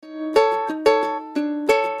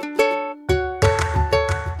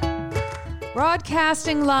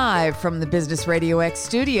Broadcasting live from the Business Radio X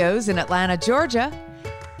studios in Atlanta, Georgia,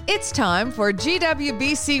 it's time for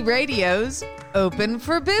GWBC Radio's Open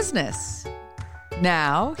for Business.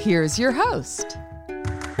 Now, here's your host.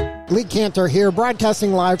 Lee Cantor here,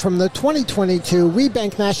 broadcasting live from the 2022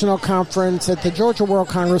 WeBank National Conference at the Georgia World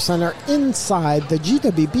Congress Center inside the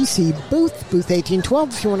GWBC booth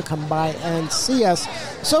 1812, if you want to come by and see us.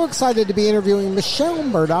 So excited to be interviewing Michelle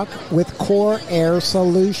Murdoch with Core Air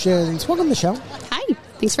Solutions. Welcome, Michelle. Hi,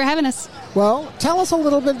 thanks for having us. Well, tell us a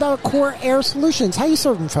little bit about Core Air Solutions. How are you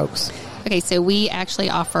serving folks? Okay, so we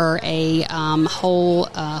actually offer a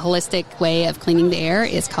holistic way of cleaning the air.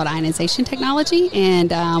 It's called ionization technology,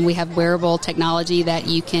 and we have wearable technology that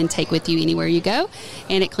you can take with you anywhere you go,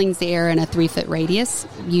 and it cleans the air in a 3-foot radius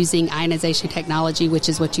using ionization technology, which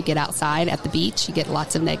is what you get outside at the beach. You get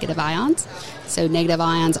lots of negative ions. So negative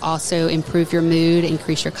ions also improve your mood,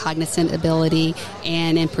 increase your cognizant ability,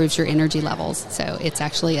 and improves your energy levels. So it's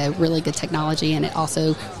actually a really good technology, and it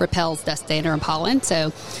also repels dust, dander, and pollen.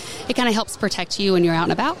 So it kind of helps protect you when you're out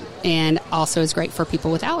and about, and also is great for people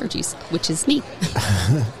with allergies, which is me.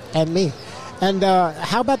 And me. And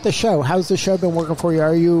how about the show? How's the show been working for you?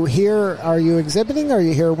 Are you here? Are you exhibiting? Are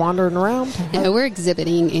you here wandering around? No, we're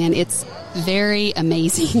exhibiting, and it's very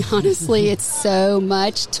amazing, honestly. It's so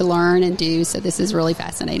much to learn and do, so this is really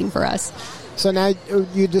fascinating for us. So now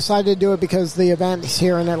you decided to do it because the event is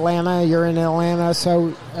here in Atlanta. You're in Atlanta,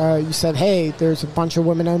 so you said, hey, there's a bunch of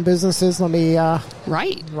women-owned businesses. Let me...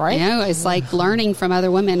 Right. You know, it's like learning from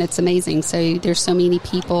other women. It's amazing. So there's so many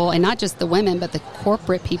people, and not just the women, but the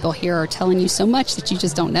corporate people here are telling you so much that you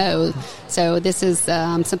just don't know. So this is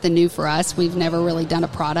something new for us. We've never really done a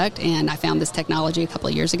product, and I found this technology a couple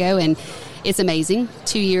of years ago, and it's amazing.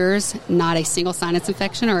 2 years, not a single sinus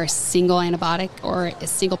infection or a single antibiotic or a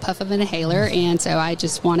single puff of an inhaler. And so I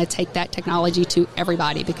just want to take that technology to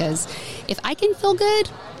everybody, because if I can feel good,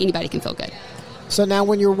 anybody can feel good. So now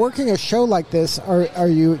when you're working a show like this,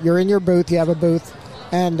 you're in your booth, you have a booth,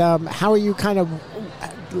 and how are you kind of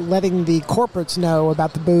letting the corporates know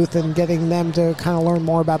about the booth and getting them to kind of learn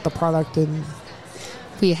more about the product? And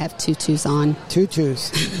we have tutus on.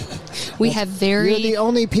 Tutus. You're the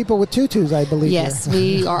only people with tutus, I believe. Yes,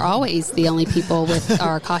 we are always the only people with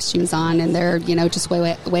our costumes on, and they're, just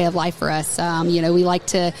way of life for us. We like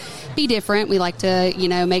to be different. We like to,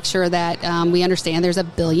 make sure that we understand there's a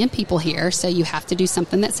billion people here, so you have to do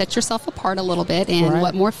something that sets yourself apart a little bit, and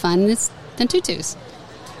What more fun is than tutus?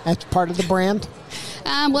 That's part of the brand?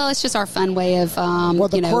 Well, it's just our fun way of,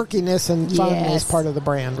 quirkiness and fun is part of the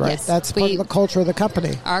brand, right? Yes. That's part of the culture of the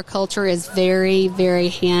company. Our culture is very, very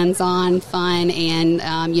hands-on, fun, and,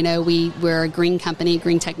 we're a green company,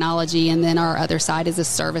 green technology, and then our other side is a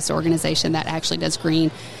service organization that actually does green.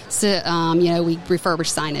 So, we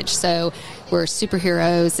refurbish signage. So we're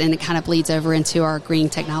superheroes, and it kind of bleeds over into our green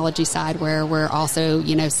technology side, where we're also,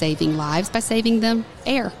 saving lives by saving them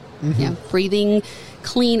air. Mm-hmm. Breathing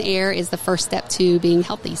clean air is the first step to being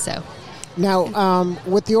healthy. So now,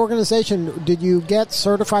 with the organization, did you get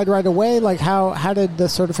certified right away? Like how did the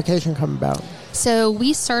certification come about? So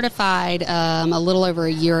we certified a little over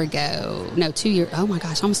a year ago. No, 2 years. Oh my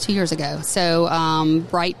gosh, almost 2 years ago. So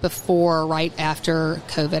right after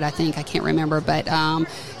COVID, I think. I can't remember. But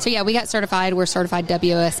we got certified. We're certified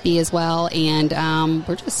WOSB as well. And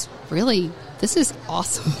we're just really, this is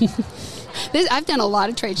awesome. I've done a lot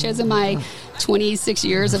of trade shows in my 26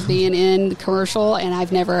 years of being in commercial, and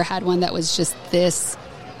I've never had one that was just this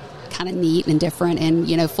kind of neat and different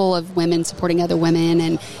and, full of women supporting other women,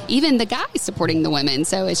 and even the guys supporting the women.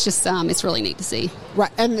 So it's just, it's really neat to see.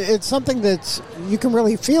 Right. And it's something that you can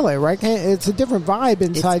really feel it, right? It's a different vibe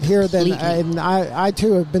inside here than, and I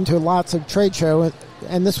too have been to lots of trade shows.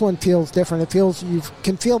 And this one feels different. It feels, you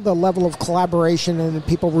can feel the level of collaboration and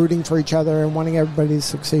people rooting for each other and wanting everybody to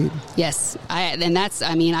succeed. Yes. I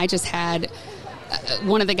just had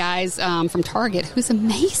one of the guys from Target who's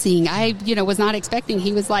amazing. I, was not expecting.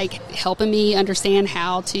 He was like helping me understand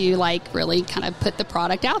how to really kind of put the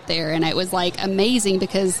product out there. And it was amazing,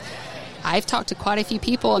 because I've talked to quite a few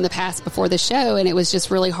people in the past before the show, and it was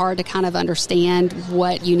just really hard to kind of understand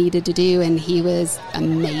what you needed to do, and he was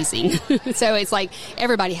amazing. So it's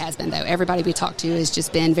everybody has been, though. Everybody we talked to has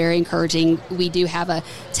just been very encouraging. We do have a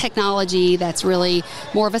technology that's really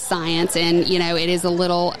more of a science, and, it is a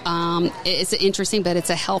little, it's interesting, but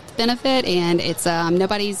it's a health benefit, and it's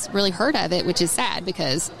nobody's really heard of it, which is sad,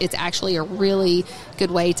 because it's actually a really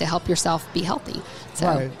good way to help yourself be healthy. So,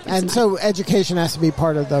 right. And so education has to be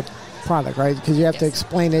part of the product, right? Because you have to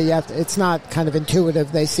explain it. It's not kind of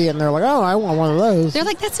intuitive. They see it and they're like, oh, I want one of those. They're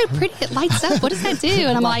like, that's so pretty. It lights up. What does that do?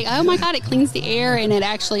 And I'm like, oh my God, it cleans the air. And it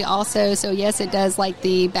actually also, so yes, it does like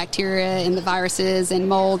the bacteria and the viruses and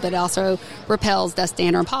mold, but it also repels dust,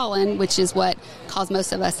 dander, and pollen, which is what caused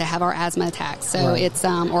most of us to have our asthma attacks. So it's,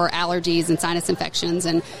 or allergies and sinus infections.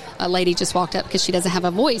 And a lady just walked up because she doesn't have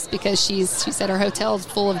a voice because she said her hotel's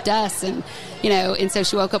full of dust and, and so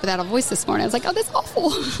she woke up without a voice this morning. I was like, oh, that's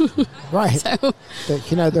awful. Right. So,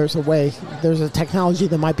 there's a way, there's a technology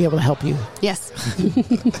that might be able to help you. Yes.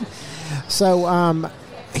 So,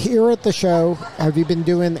 here at the show, have you been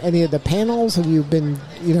doing any of the panels? Have you been,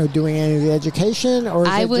 doing any of the education? Or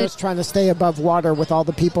is it just trying to stay above water with all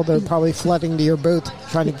the people that are probably flooding to your booth,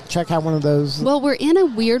 trying to check out one of those? Well, we're in a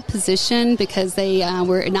weird position because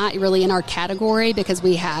we're not really in our category because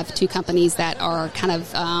we have two companies that are kind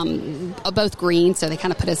of both green, so they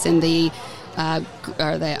kind of put us in the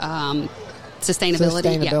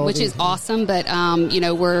sustainability, which is awesome, but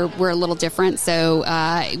we're a little different. So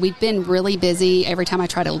we've been really busy. Every time I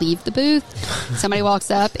try to leave the booth, somebody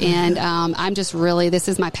walks up, and I'm just really, this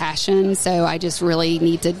is my passion. So I just really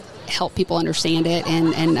need to help people understand it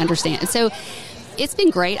and understand. So it's been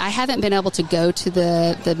great. I haven't been able to go to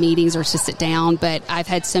the meetings or to sit down, but I've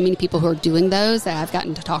had so many people who are doing those that I've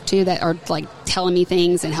gotten to talk to that are like telling me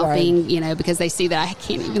things and helping, because they see that I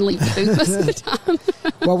can't even leave the booth most of the time.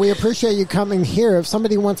 Well, we appreciate you coming here. If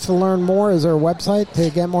somebody wants to learn more, is there a website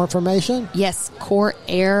to get more information? Yes,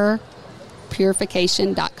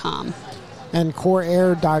 coreairpurification.com. And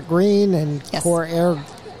coreair.green and Core Air.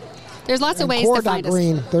 There's lots of ways to find us.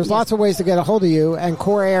 There's lots of ways to get a hold of you, and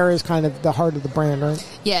Core Air is kind of the heart of the brand,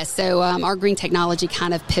 right? Yes. So our green technology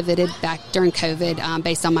kind of pivoted back during COVID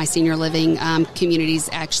based on my senior living communities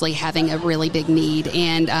actually having a really big need.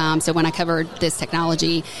 And so when I covered this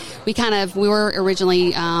technology, we were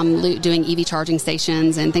originally doing EV charging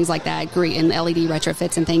stations and things like that, and LED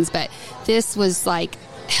retrofits and things. But this was like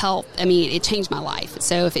help. I mean, it changed my life.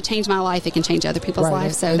 So if it changed my life, it can change other people's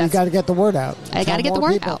lives. So you got to get the word out. I got to get the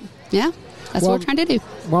word out. Yeah, that's what we're trying to do.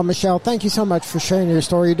 Well, Michelle, thank you so much for sharing your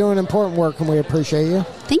story. You're doing important work, and we appreciate you.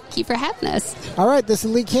 Thank you for having us. All right, this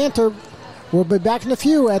is Lee Cantor. We'll be back in a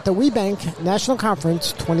few at the WeBank National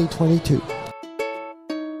Conference 2022.